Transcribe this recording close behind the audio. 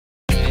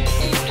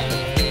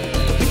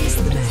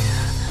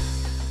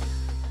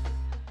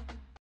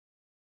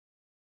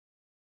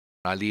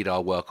I lead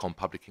our work on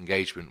public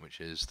engagement,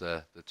 which is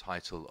the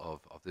title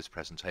of this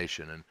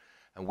presentation.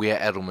 And we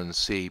at Edelman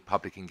see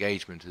public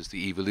engagement as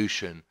the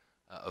evolution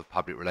of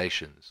public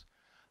relations.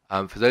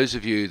 For those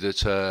of you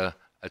that are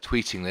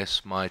tweeting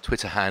this, my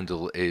Twitter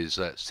handle is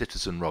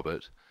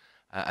CitizenRobert,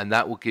 and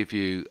that will give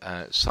you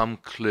some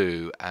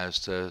clue as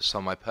to some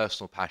of my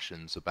personal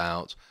passions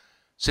about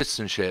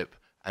citizenship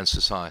and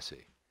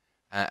society.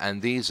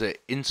 And these are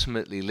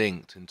intimately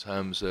linked in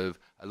terms of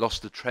a lot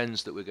of the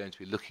trends that we're going to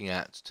be looking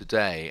at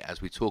today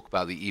as we talk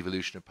about the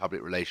evolution of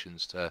public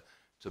relations to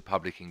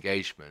public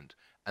engagement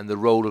and the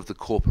role of the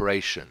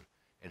corporation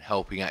in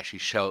helping actually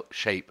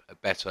shape a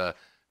better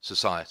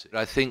society. But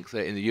I think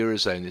that in the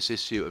Eurozone, this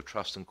issue of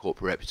trust and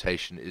corporate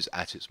reputation is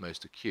at its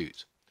most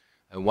acute.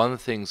 And one of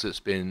the things that's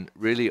been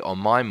really on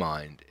my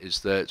mind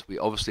is that we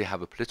obviously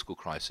have a political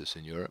crisis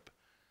in Europe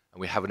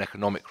and we have an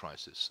economic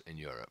crisis in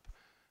Europe.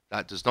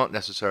 That does not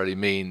necessarily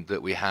mean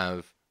that we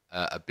have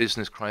a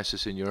business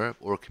crisis in Europe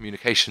or a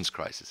communications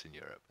crisis in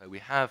Europe. We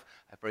have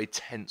a very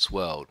tense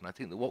world, and I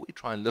think that what we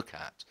try and look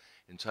at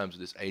in terms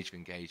of this age of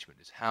engagement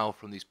is how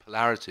from these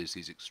polarities,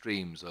 these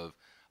extremes of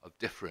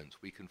difference,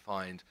 we can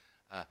find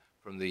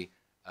from the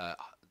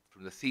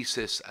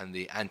thesis and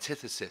the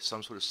antithesis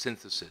some sort of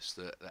synthesis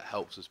that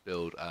helps us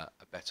build a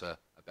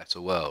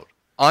better world.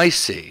 I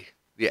see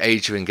the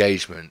age of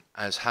engagement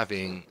as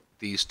having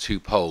these two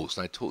poles,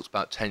 and I talked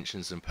about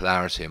tensions and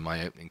polarity in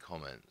my opening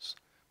comments.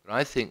 But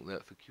I think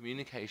that for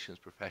communications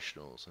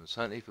professionals, and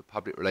certainly for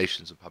public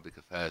relations and public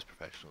affairs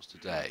professionals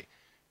today,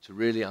 to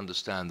really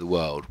understand the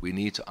world, we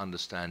need to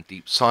understand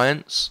deep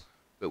science,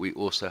 but we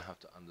also have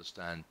to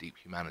understand deep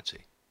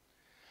humanity.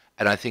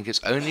 And I think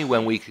it's only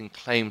when we can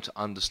claim to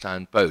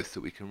understand both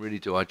that we can really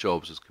do our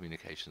jobs as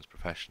communications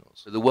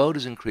professionals. So the world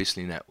is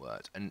increasingly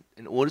networked, and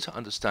in order to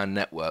understand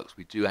networks,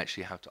 we do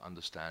actually have to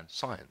understand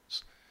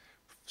science.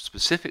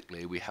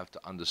 Specifically, we have to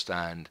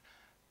understand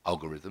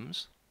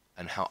algorithms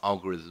and how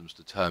algorithms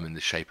determine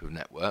the shape of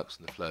networks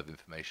and the flow of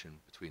information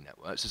between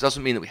networks. This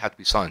doesn't mean that we have to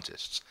be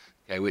scientists.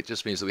 Okay, it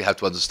just means that we have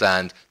to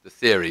understand the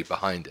theory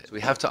behind it. So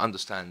we have to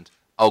understand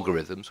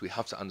algorithms, we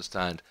have to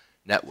understand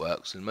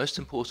networks, and most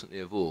importantly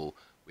of all,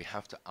 we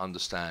have to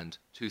understand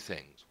two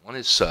things. One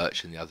is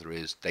search and the other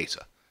is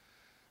data.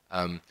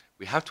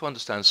 We have to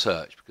understand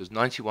search because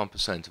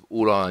 91% of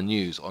all our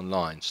news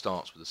online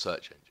starts with a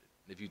search engine.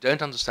 If you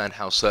don't understand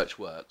how search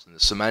works and the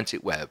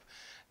semantic web,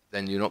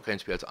 then you're not going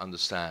to be able to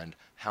understand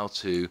how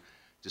to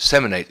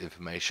disseminate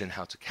information,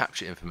 how to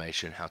capture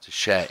information, how to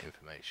share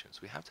information. So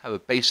we have to have a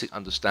basic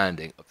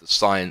understanding of the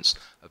science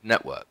of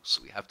networks.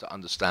 We have to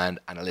understand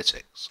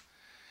analytics.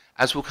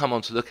 As we'll come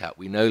on to look at,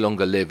 we no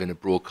longer live in a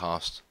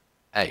broadcast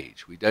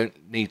age. We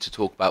don't need to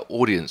talk about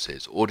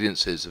audiences.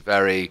 Audiences are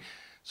very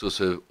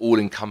sort of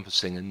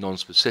all-encompassing and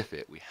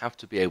non-specific. We have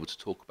to be able to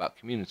talk about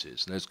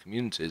communities, and those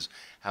communities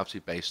have to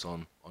be based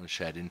on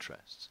shared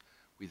interests.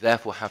 We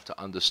therefore have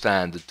to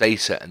understand the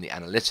data and the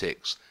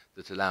analytics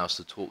that allow us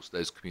to talk to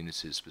those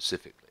communities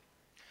specifically.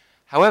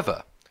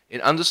 However, in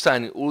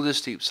understanding all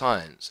this deep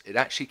science, it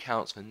actually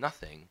counts for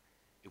nothing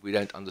if we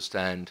don't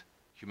understand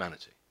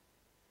humanity.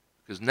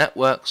 Because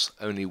networks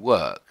only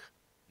work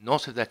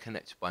not if they're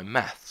connected by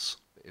maths,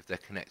 but if they're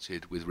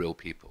connected with real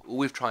people. All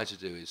we've tried to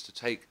do is to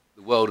take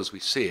the world as we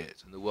see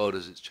it and the world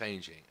as it's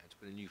changing and to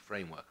put a new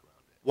framework around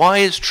it. Why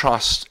is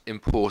trust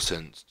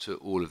important to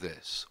all of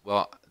this?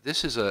 Well,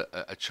 this is a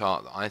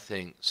chart that I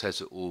think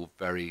says it all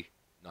very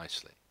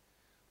nicely.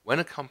 When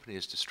a company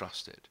is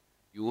distrusted,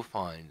 you will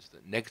find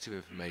that negative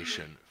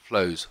information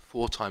flows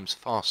 4 times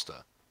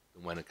faster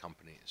than when a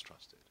company is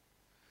trusted.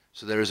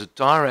 So there is a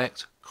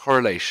direct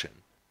correlation,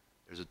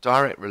 there's a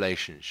direct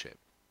relationship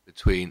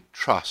between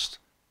trust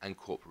and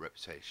corporate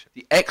reputation.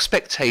 The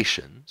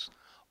expectations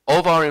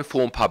of our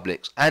informed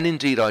publics and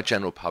indeed our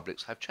general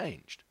publics have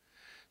changed.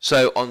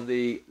 So on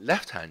the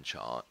left-hand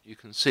chart, you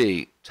can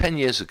see 10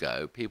 years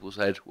ago, people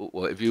said,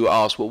 well, if you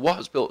ask, well, what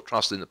has built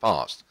trust in the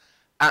past?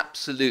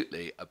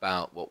 Absolutely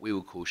about what we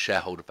would call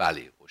shareholder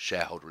value or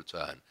shareholder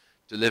return,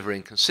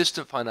 delivering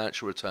consistent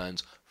financial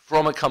returns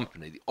from a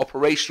company. The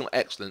operational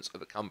excellence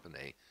of a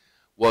company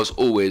was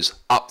always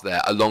up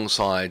there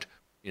alongside,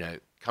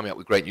 coming up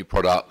with great new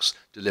products,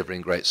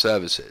 delivering great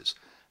services.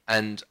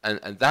 And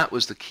that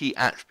was the key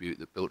attribute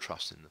that built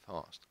trust in the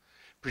past.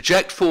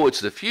 Project forward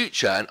to the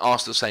future and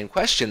ask the same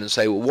question and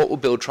say, well, what will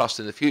build trust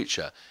in the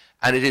future?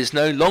 And it is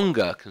no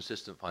longer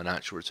consistent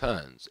financial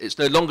returns. It's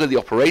no longer the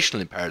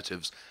operational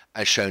imperatives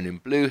as shown in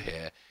blue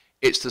here.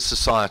 It's the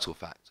societal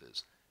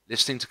factors,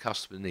 listening to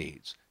customer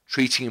needs,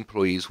 treating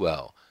employees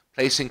well,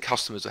 placing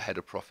customers ahead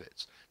of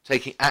profits,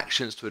 taking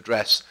actions to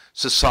address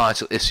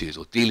societal issues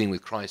or dealing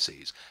with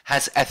crises,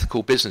 has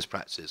ethical business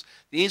practices.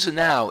 These are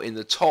now in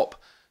the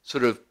top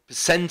sort of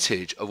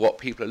percentage of what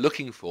people are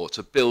looking for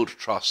to build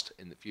trust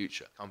in the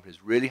future.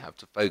 Companies really have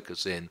to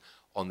focus in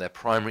on their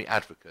primary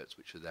advocates,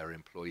 which are their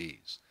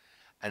employees.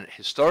 And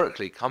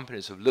historically,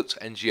 companies have looked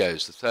at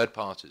NGOs, the third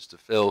parties, to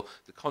fill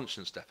the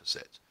conscience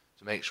deficit,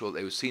 to make sure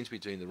they were seen to be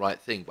doing the right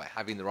thing by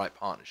having the right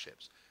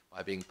partnerships,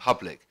 by being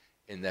public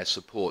in their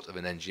support of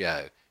an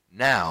NGO.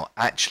 Now,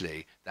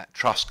 actually, that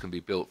trust can be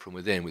built from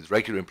within with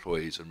regular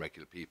employees and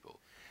regular people.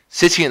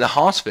 Sitting at the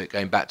heart of it,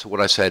 going back to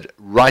what I said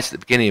right at the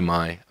beginning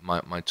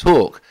of my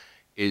talk,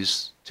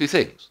 is two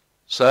things: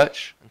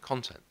 search and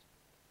content.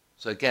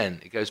 So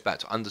again, it goes back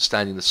to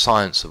understanding the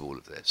science of all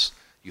of this.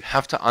 You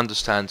have to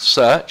understand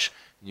search,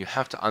 and you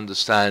have to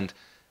understand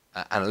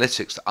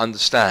analytics to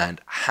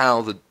understand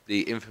how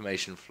the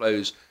information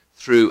flows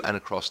through and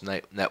across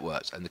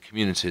networks and the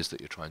communities that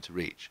you're trying to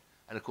reach.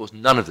 And of course,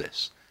 none of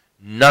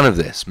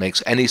this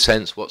makes any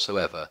sense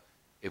whatsoever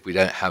if we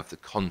don't have the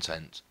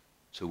content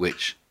to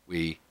which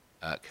we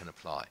can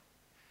apply.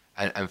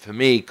 And for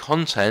me,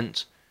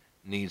 content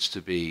needs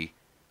to be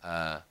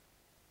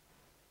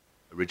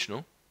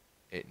original,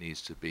 it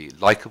needs to be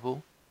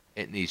likable,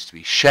 it needs to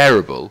be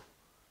shareable,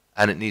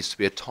 and it needs to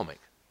be atomic.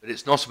 But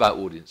it's not about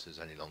audiences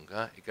any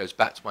longer. It goes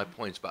back to my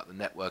point about the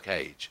network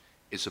age.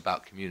 It's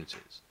about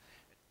communities.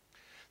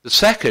 The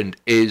second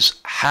is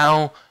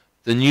how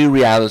the new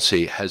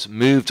reality has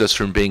moved us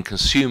from being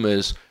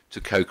consumers to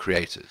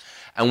co-creators.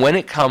 And when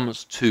it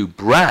comes to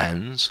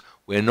brands,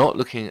 we're not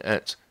looking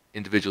at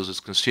individuals as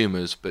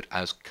consumers, but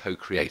as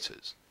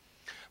co-creators.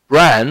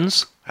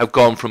 Brands have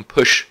gone from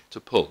push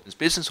to pull. As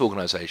business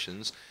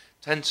organizations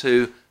tend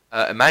to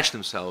imagine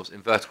themselves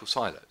in vertical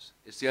silos.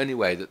 It's the only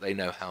way that they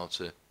know how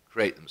to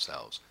create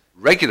themselves.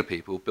 Regular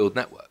people build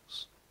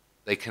networks.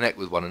 They connect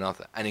with one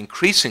another. And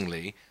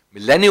increasingly,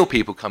 millennial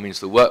people coming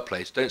into the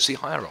workplace don't see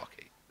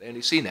hierarchy. They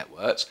only see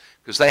networks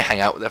because they hang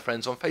out with their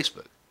friends on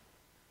Facebook.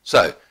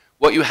 So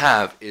what you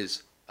have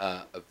is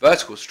a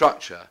vertical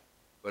structure,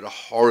 but a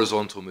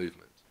horizontal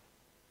movement.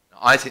 Now,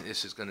 I think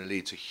this is going to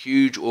lead to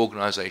huge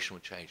organizational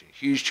change and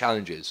huge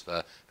challenges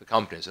for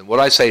companies. And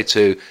what I say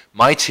to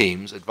my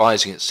teams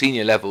advising at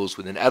senior levels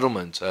within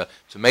Edelman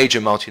to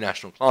major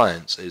multinational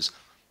clients is,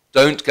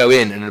 don't go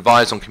in and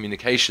advise on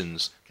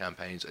communications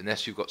campaigns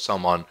unless you've got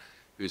someone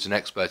who's an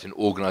expert in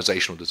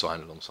organizational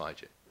design alongside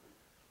you.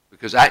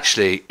 Because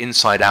actually,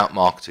 inside-out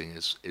marketing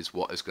is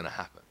what is going to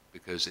happen.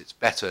 Because it's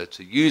better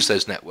to use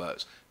those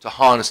networks, to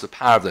harness the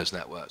power of those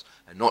networks,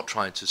 and not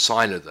trying to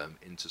silo them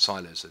into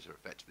silos that are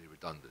effectively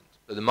redundant.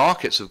 But the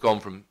markets have gone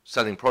from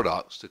selling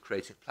products to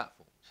creating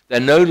platforms. They're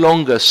no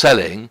longer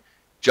selling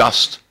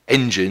just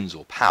engines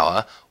or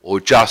power, or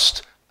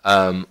just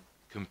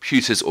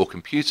computers or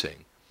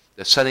computing.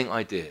 They're selling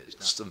ideas.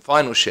 The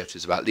final shift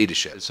is about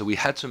leadership. So we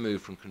had to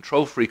move from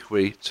control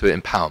freakery to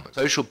empowerment.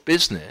 Social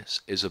business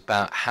is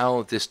about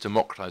how this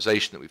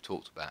democratization that we've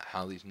talked about,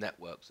 how these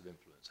networks of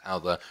influence, how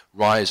the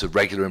rise of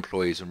regular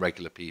employees and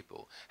regular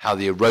people, how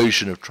the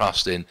erosion of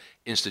trust in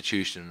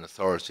institution and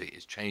authority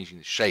is changing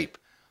the shape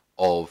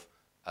of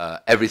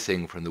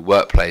everything from the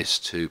workplace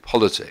to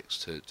politics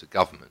to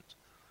government.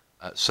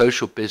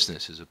 Social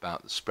business is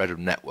about the spread of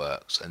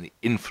networks and the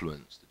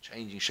influence, the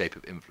changing shape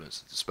of influence,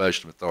 the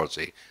dispersion of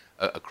authority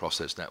across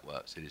those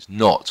networks. It is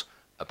not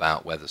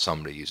about whether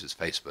somebody uses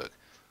Facebook.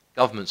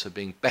 Governments are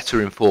being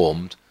better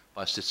informed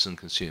by citizen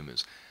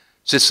consumers.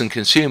 Citizen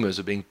consumers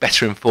are being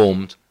better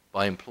informed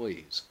by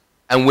employees.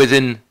 And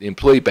within the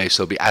employee base,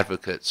 there'll be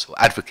advocates or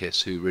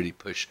advocates who really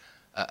push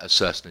a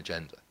certain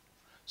agenda.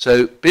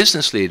 So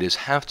business leaders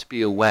have to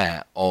be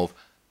aware of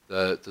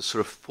the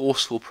sort of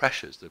forceful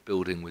pressures they're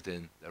building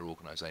within their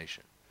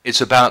organization. It's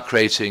about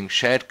creating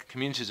shared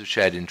communities of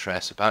shared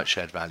interests, about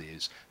shared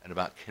values, and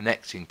about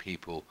connecting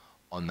people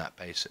on that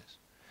basis.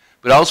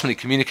 But ultimately,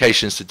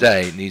 communications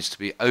today needs to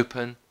be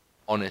open,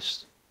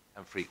 honest,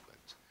 and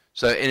frequent.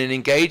 So in an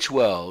engaged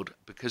world,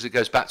 because it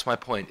goes back to my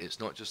point, it's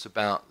not just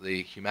about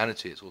the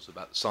humanity, it's also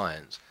about the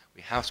science.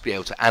 We have to be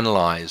able to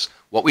analyze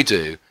what we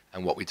do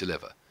and what we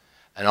deliver.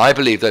 And I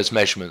believe those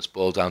measurements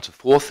boil down to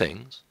four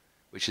things,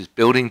 which is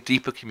building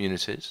deeper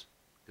communities,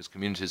 because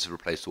communities have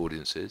replaced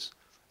audiences,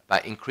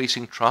 about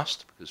increasing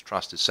trust, because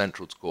trust is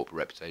central to corporate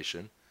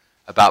reputation,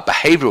 about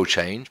behavioral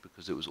change,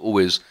 because it was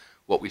always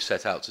what we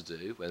set out to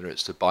do, whether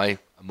it's to buy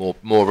more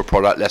of a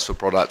product, less of a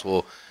product,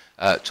 or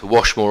to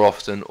wash more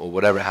often, or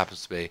whatever it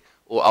happens to be,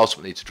 or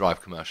ultimately to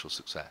drive commercial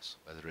success,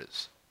 whether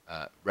it's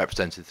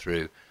represented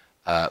through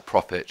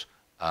profit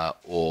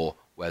or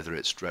whether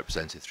it's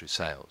represented through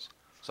sales.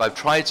 So I've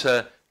tried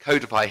to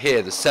codify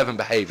here the 7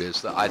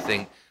 behaviors that I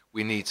think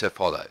we need to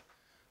follow.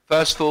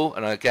 First of all,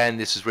 and again,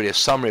 this is really a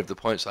summary of the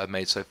points I've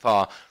made so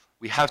far,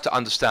 we have to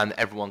understand that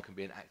everyone can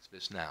be an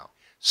activist now.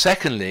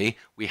 Secondly,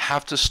 we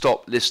have to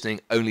stop listening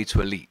only to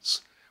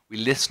elites. We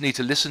need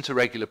to listen to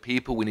regular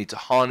people. We need to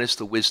harness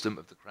the wisdom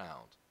of the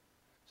crowd.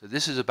 So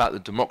this is about the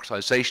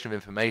democratization of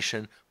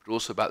information, but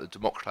also about the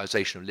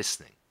democratization of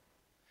listening.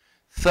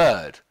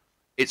 Third,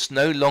 it's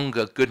no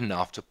longer good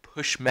enough to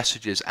push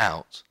messages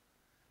out.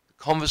 The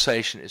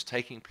conversation is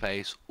taking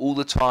place all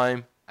the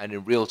time and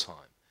in real time.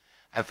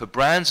 And for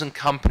brands and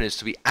companies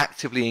to be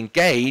actively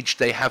engaged,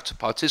 they have to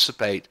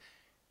participate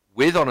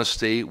with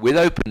honesty, with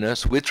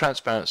openness, with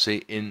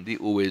transparency in the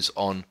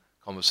always-on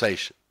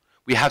conversation.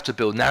 We have to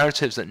build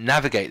narratives that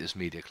navigate this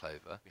media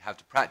clover. We have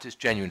to practice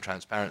genuine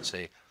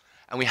transparency.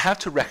 And we have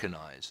to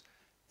recognize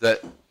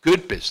that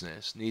good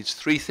business needs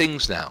 3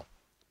 things now: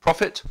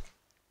 profit,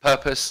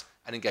 purpose,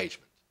 and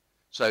engagement.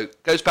 So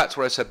it goes back to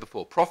what I said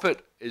before.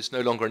 Profit is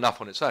no longer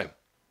enough on its own.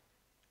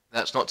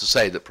 That's not to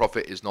say that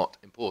profit is not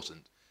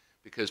important,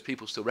 because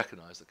people still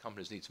recognize that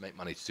companies need to make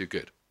money to do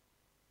good.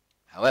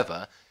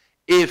 However,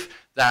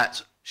 if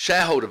that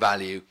shareholder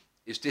value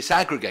is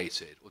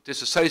disaggregated or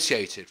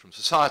disassociated from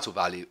societal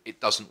value, it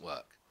doesn't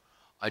work.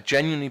 I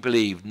genuinely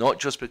believe, not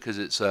just because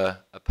it's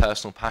a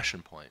personal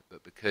passion point,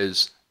 but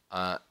because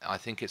I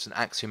think it's an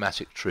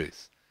axiomatic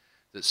truth,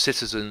 that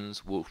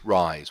citizens will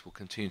rise, will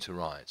continue to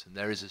rise. And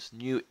there is this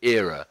new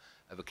era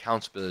of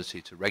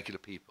accountability to regular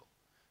people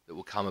that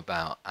will come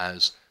about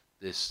as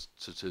this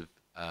sort of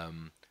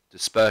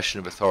dispersion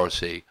of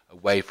authority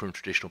away from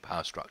traditional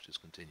power structures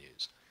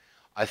continues.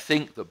 I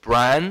think that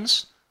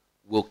brands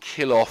will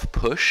kill off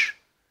push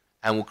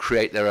and will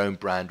create their own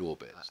brand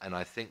orbit. And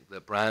I think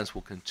that brands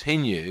will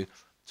continue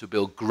to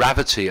build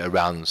gravity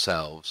around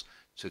themselves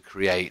to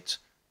create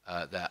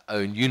their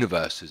own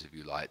universes, if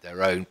you like,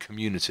 their own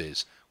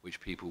communities,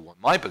 which people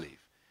want. My belief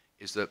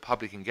is that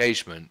public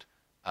engagement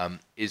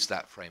is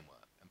that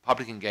framework. And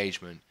public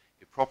engagement,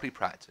 if properly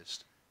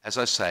practiced, as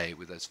I say,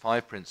 with those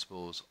 5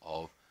 principles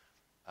of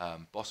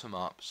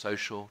bottom-up,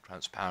 social,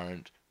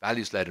 transparent,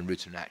 values-led and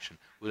rooted in action,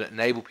 will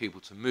enable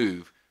people to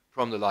move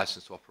from the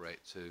license to operate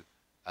to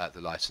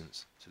the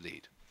license to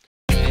lead.